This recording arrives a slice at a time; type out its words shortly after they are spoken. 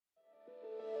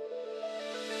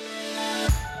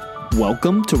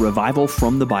Welcome to Revival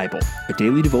from the Bible, a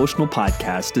daily devotional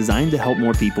podcast designed to help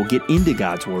more people get into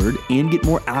God's Word and get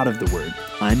more out of the Word.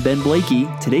 I'm Ben Blakey.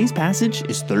 Today's passage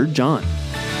is 3 John.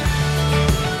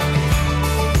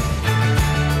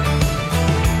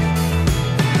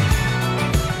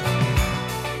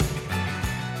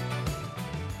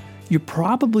 You're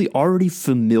probably already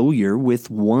familiar with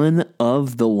one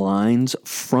of the lines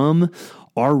from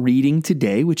our reading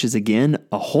today, which is again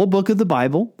a whole book of the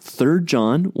Bible, 3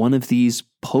 John, one of these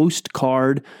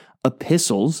postcard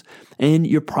epistles, and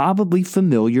you're probably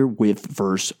familiar with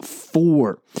verse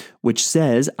 4, which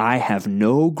says, "I have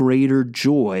no greater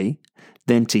joy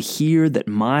than to hear that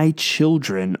my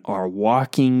children are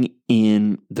walking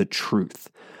in the truth."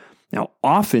 Now,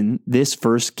 often this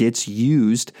verse gets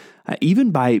used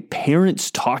even by parents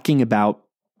talking about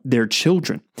their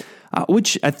children,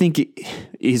 which I think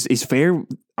is fair.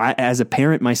 As a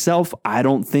parent myself, I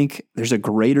don't think there's a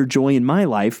greater joy in my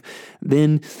life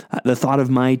than the thought of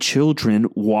my children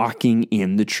walking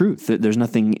in the truth. There's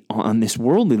nothing on this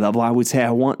worldly level. I would say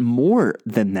I want more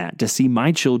than that, to see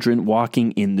my children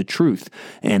walking in the truth.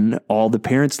 And all the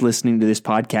parents listening to this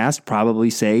podcast probably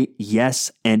say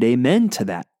yes and amen to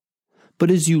that.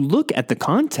 But as you look at the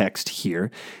context here,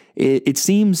 it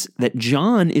seems that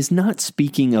John is not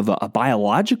speaking of a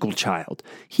biological child.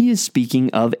 He is speaking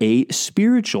of a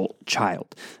spiritual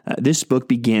child. This book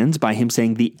begins by him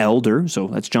saying, "The elder," so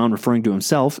that's John referring to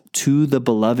himself, "to the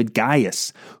beloved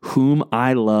Gaius, whom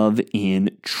I love in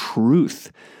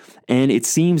truth." And it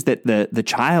seems that the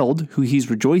child who he's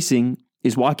rejoicing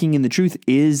is walking in the truth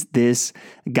is this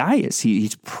Gaius.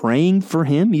 He's praying for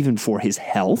him, even for his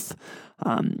health.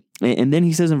 And then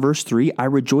he says in verse 3, "I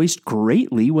rejoiced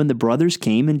greatly when the brothers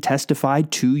came and testified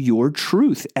to your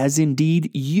truth, as indeed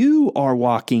you are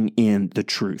walking in the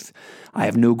truth. I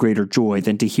have no greater joy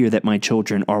than to hear that my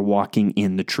children are walking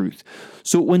in the truth."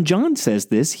 So when John says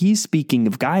this, he's speaking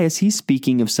of Gaius. He's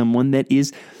speaking of someone that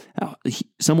is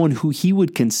someone who he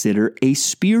would consider a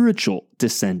spiritual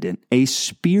descendant, a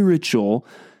spiritual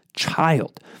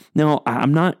child. Now,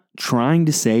 I'm not trying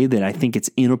to say that I think it's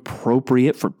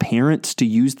inappropriate for parents to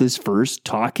use this verse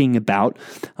talking about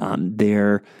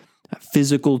their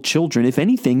physical children. If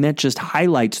anything, that just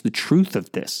highlights the truth of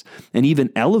this and even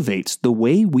elevates the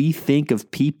way we think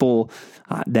of people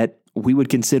that we would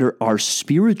consider our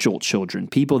spiritual children,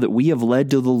 people that we have led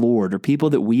to the Lord or people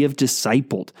that we have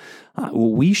discipled.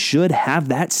 We should have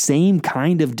that same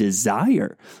kind of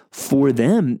desire for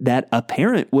them that a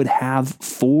parent would have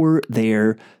for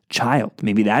their child.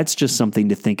 Maybe that's just something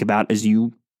to think about as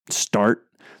you start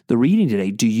the reading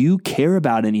today. Do you care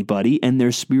about anybody and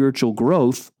their spiritual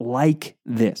growth like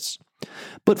this?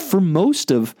 But for most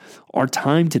of our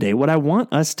time today, what I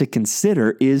want us to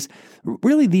consider is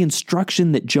really the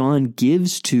instruction that John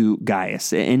gives to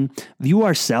Gaius and view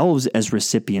ourselves as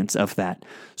recipients of that.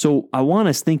 So I want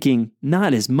us thinking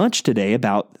not as much today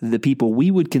about the people we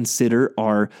would consider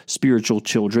our spiritual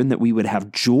children, that we would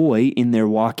have joy in their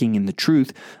walking in the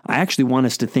truth. I actually want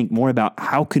us to think more about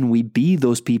how can we be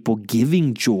those people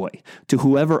giving joy to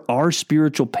whoever our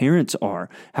spiritual parents are.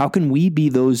 How can we be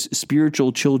those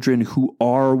spiritual children who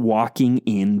are walking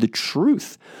in the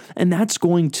truth? And that's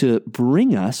going to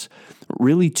bring us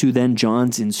really to then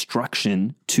John's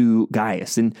instruction to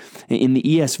Gaius. And in the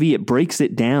ESV, it breaks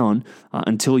it down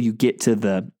until you get to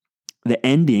the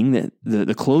ending,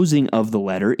 the closing of the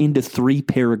letter, into 3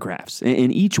 paragraphs.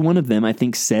 And each one of them, I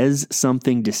think, says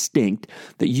something distinct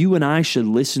that you and I should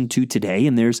listen to today.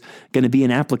 And there's going to be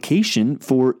an application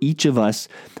for each of us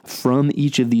from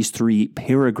each of these 3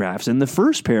 paragraphs. And the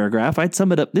first paragraph, I'd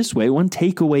sum it up this way. One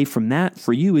takeaway from that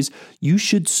for you is you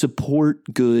should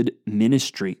support good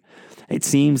ministry. It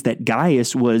seems that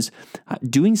Gaius was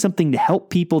doing something to help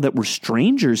people that were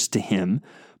strangers to him,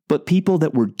 but people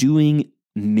that were doing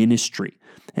ministry.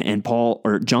 And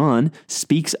John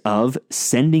speaks of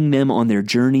sending them on their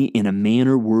journey in a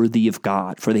manner worthy of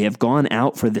God, for they have gone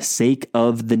out for the sake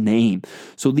of the name.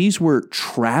 So these were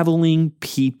traveling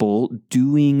people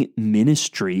doing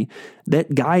ministry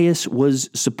that Gaius was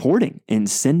supporting and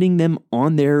sending them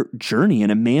on their journey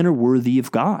in a manner worthy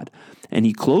of God. And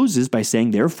he closes by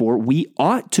saying, "Therefore, we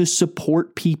ought to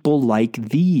support people like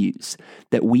these,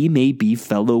 that we may be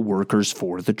fellow workers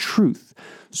for the truth."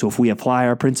 So if we apply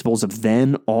our principles of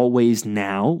then, always,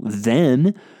 now,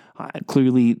 then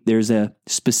clearly there's a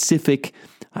specific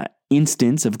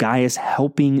instance of Gaius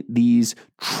helping these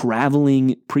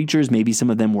traveling preachers. Maybe some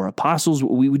of them were apostles.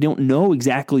 We don't know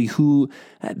exactly who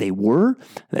they were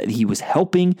that he was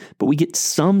helping, but we get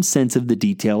some sense of the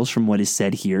details from what is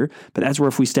said here. But that's where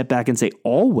if we step back and say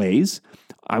always,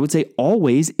 I would say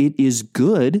always it is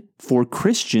good for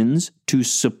Christians to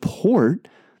support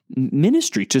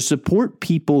ministry, to support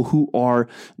people who are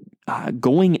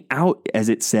going out, as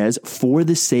it says, for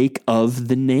the sake of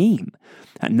the name.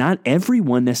 Not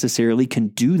everyone necessarily can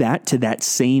do that to that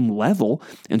same level,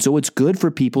 and so it's good for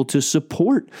people to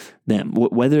support them,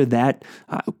 whether that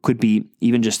could be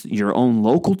even just your own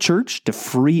local church, to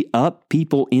free up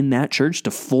people in that church to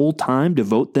full-time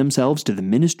devote themselves to the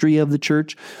ministry of the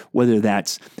church, whether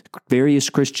that's various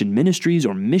Christian ministries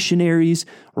or missionaries,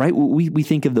 right? We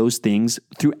think of those things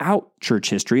throughout church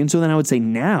history, and so then I would say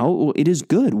now it is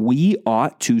good. We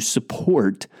ought to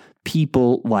support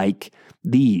people like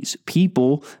these,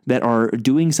 people that are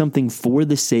doing something for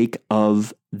the sake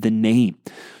of the name.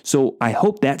 So I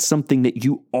hope that's something that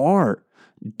you are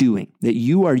doing, that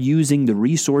you are using the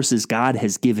resources God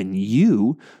has given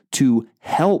you to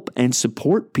help and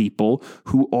support people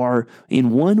who are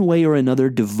in one way or another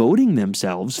devoting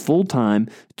themselves full-time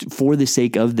for the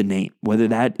sake of the name. Whether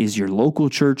that is your local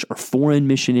church or foreign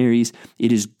missionaries,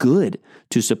 it is good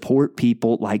to support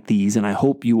people like these, and I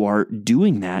hope you are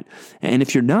doing that. And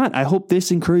if you're not, I hope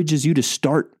this encourages you to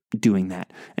start doing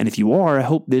that. And if you are, I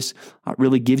hope this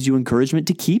really gives you encouragement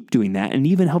to keep doing that, and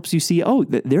even helps you see,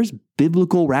 there's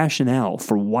biblical rationale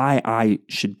for why I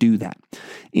should do that.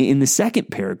 In the second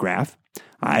paragraph,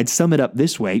 I'd sum it up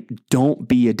this way: don't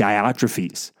be a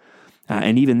Diotrephes.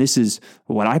 And even this is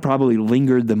what I probably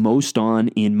lingered the most on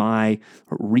in my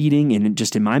reading and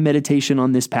just in my meditation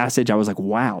on this passage. I was like,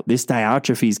 wow, this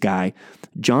Diotrephes guy,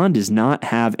 John does not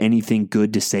have anything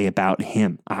good to say about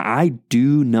him. I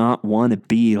do not want to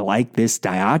be like this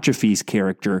Diotrephes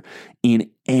character in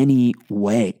any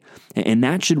way. And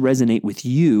that should resonate with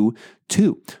you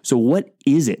too. So what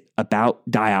is it about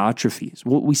Diotrephes?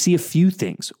 Well, we see a few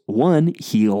things. One,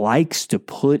 he likes to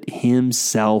put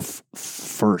himself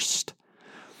first.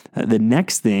 The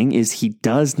next thing is he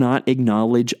does not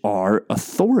acknowledge our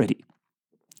authority.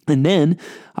 And then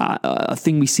a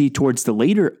thing we see towards the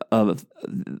later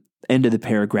end of the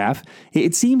paragraph,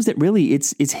 it seems that really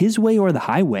it's his way or the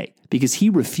highway, because he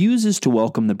refuses to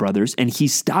welcome the brothers and he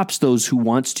stops those who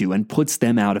wants to and puts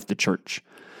them out of the church.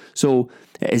 So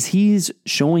as he's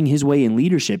showing his way in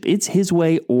leadership, it's his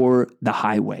way or the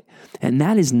highway. And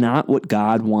that is not what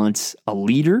God wants a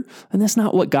leader, and that's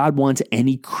not what God wants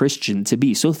any Christian to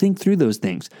be. So think through those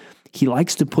things. He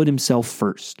likes to put himself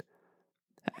first.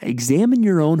 Examine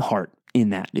your own heart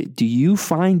in that. Do you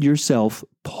find yourself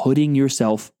putting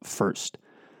yourself first?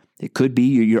 It could be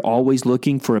you're always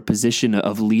looking for a position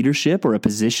of leadership or a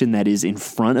position that is in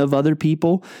front of other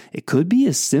people. It could be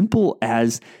as simple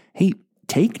as, hey,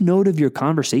 take note of your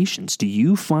conversations. Do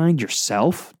you find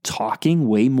yourself talking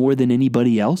way more than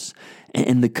anybody else?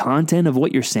 And the content of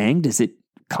what you're saying, does it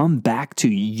come back to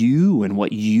you and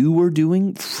what you are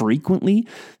doing frequently?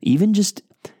 Even just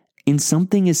in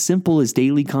something as simple as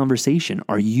daily conversation,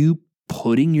 are you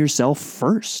putting yourself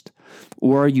first?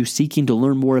 Or are you seeking to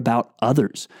learn more about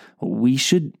others? We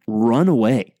should run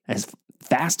away as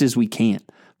fast as we can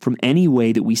from any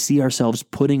way that we see ourselves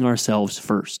putting ourselves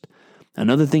first.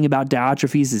 Another thing about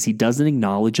Diotrephes is he doesn't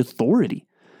acknowledge authority.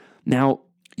 Now,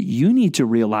 you need to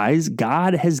realize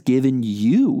God has given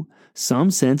you some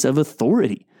sense of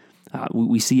authority.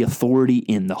 We see authority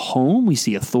in the home, we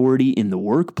see authority in the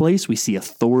workplace, we see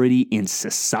authority in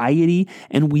society,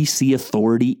 and we see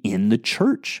authority in the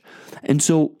church. And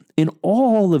so in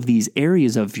all of these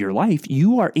areas of your life,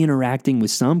 you are interacting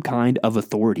with some kind of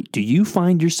authority. Do you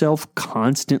find yourself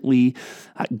constantly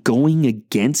going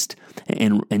against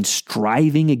and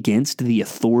striving against the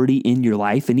authority in your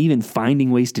life, and even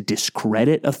finding ways to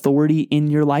discredit authority in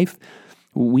your life?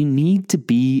 We need to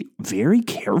be very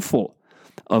careful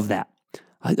of that.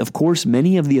 Of course,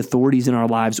 many of the authorities in our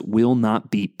lives will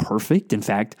not be perfect. In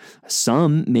fact,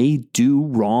 some may do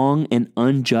wrong and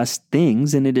unjust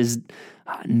things, and it is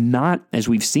not, as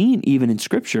we've seen even in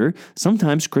Scripture,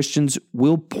 sometimes Christians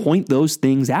will point those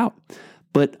things out.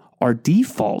 But our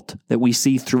default that we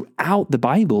see throughout the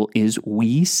Bible is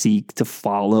we seek to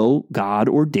follow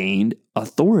God-ordained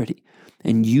authority.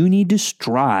 And you need to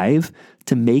strive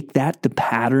to make that the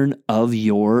pattern of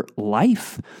your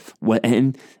life.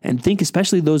 And think,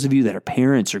 especially those of you that are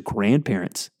parents or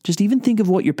grandparents, just even think of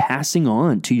what you're passing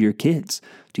on to your kids.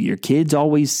 Do your kids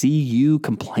always see you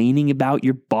complaining about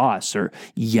your boss or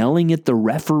yelling at the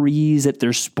referees at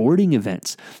their sporting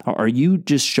events? Or are you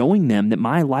just showing them that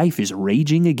my life is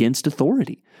raging against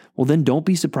authority? Well, then don't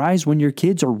be surprised when your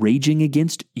kids are raging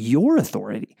against your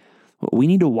authority. We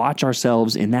need to watch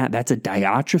ourselves in that. That's a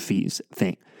Diotrephes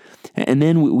thing. And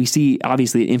then we see,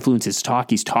 obviously, it influences talk.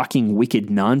 He's talking wicked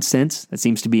nonsense. That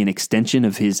seems to be an extension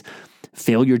of his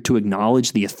failure to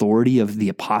acknowledge the authority of the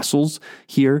apostles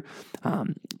here.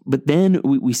 But then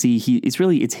we see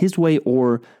it's his way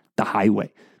or the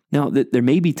highway. Now, there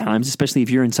may be times, especially if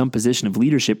you're in some position of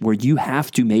leadership, where you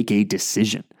have to make a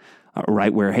decision,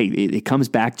 right? Where, hey, it comes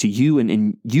back to you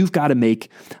and you've got to make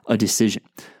a decision.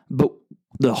 But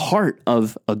the heart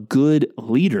of a good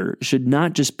leader should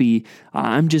not just be,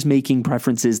 I'm just making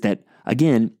preferences that,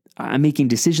 again, I'm making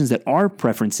decisions that are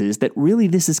preferences, that really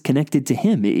this is connected to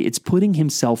him. It's putting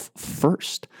himself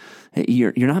first.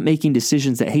 You're not making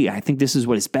decisions that, hey, I think this is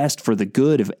what is best for the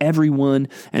good of everyone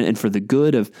and for the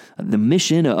good of the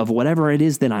mission of whatever it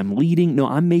is that I'm leading. No,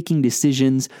 I'm making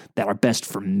decisions that are best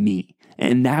for me.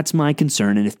 And that's my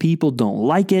concern. And if people don't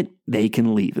like it, they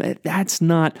can leave. That's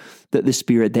not the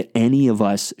spirit that any of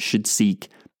us should seek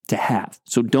to have.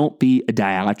 So don't be a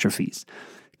Diotrephes.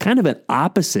 Kind of an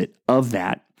opposite of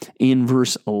that in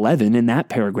verse 11 in that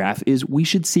paragraph is we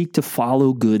should seek to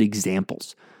follow good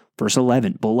examples. Verse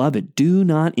 11, beloved, do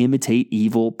not imitate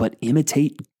evil, but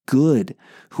imitate good.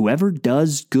 Whoever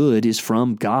does good is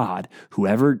from God.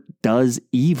 Whoever does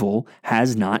evil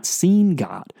has not seen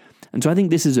God. And so I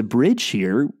think this is a bridge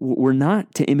here. We're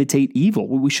not to imitate evil.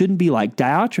 We shouldn't be like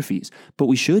Diotrephes, but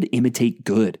we should imitate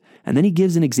good. And then he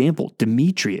gives an example.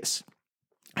 Demetrius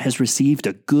has received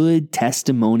a good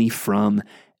testimony from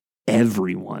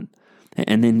everyone.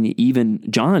 And then even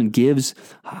John gives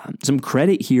some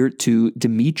credit here to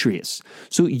Demetrius.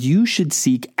 So you should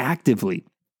seek actively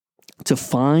to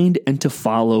find and to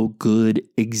follow good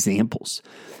examples.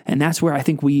 And that's where I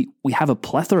think we have a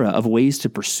plethora of ways to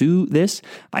pursue this.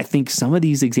 I think some of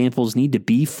these examples need to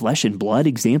be flesh and blood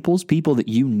examples, people that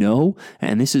you know,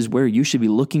 and this is where you should be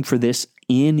looking for this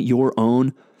in your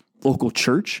own local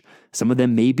church. Some of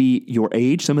them may be your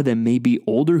age, some of them may be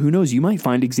older. Who knows? You might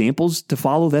find examples to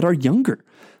follow that are younger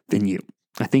than you.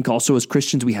 I think also as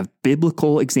Christians, we have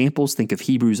biblical examples. Think of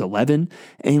Hebrews 11.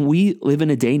 And we live in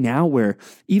a day now where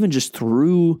even just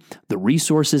through the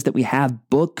resources that we have,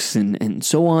 books and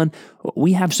so on,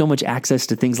 we have so much access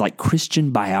to things like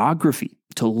Christian biography,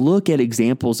 to look at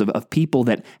examples of people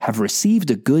that have received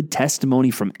a good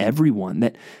testimony from everyone,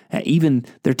 that even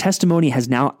their testimony has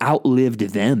now outlived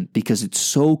them because it's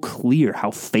so clear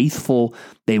how faithful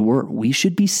they were. We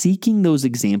should be seeking those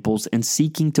examples and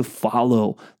seeking to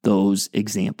follow those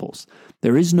examples.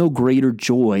 There is no greater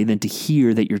joy than to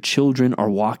hear that your children are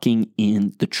walking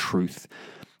in the truth.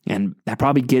 And that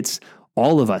probably gets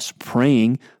all of us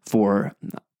praying for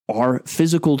our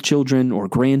physical children or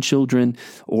grandchildren,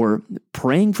 or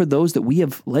praying for those that we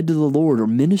have led to the Lord or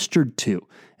ministered to.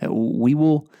 We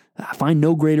will find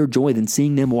no greater joy than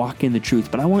seeing them walk in the truth.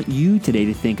 But I want you today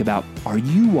to think about, are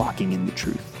you walking in the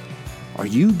truth? Are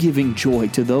you giving joy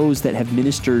to those that have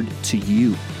ministered to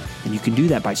you? And you can do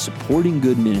that by supporting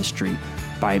good ministry,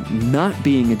 by not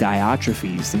being a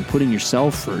Diotrephes and putting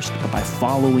yourself first, but by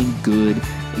following good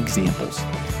examples.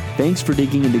 Thanks for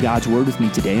digging into God's Word with me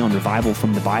today on Revival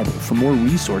from the Bible. For more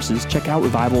resources, check out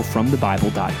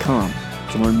revivalfromthebible.com.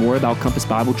 To learn more about Compass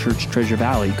Bible Church Treasure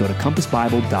Valley, go to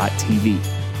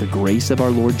compassbible.tv. The grace of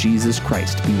our Lord Jesus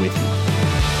Christ be with you.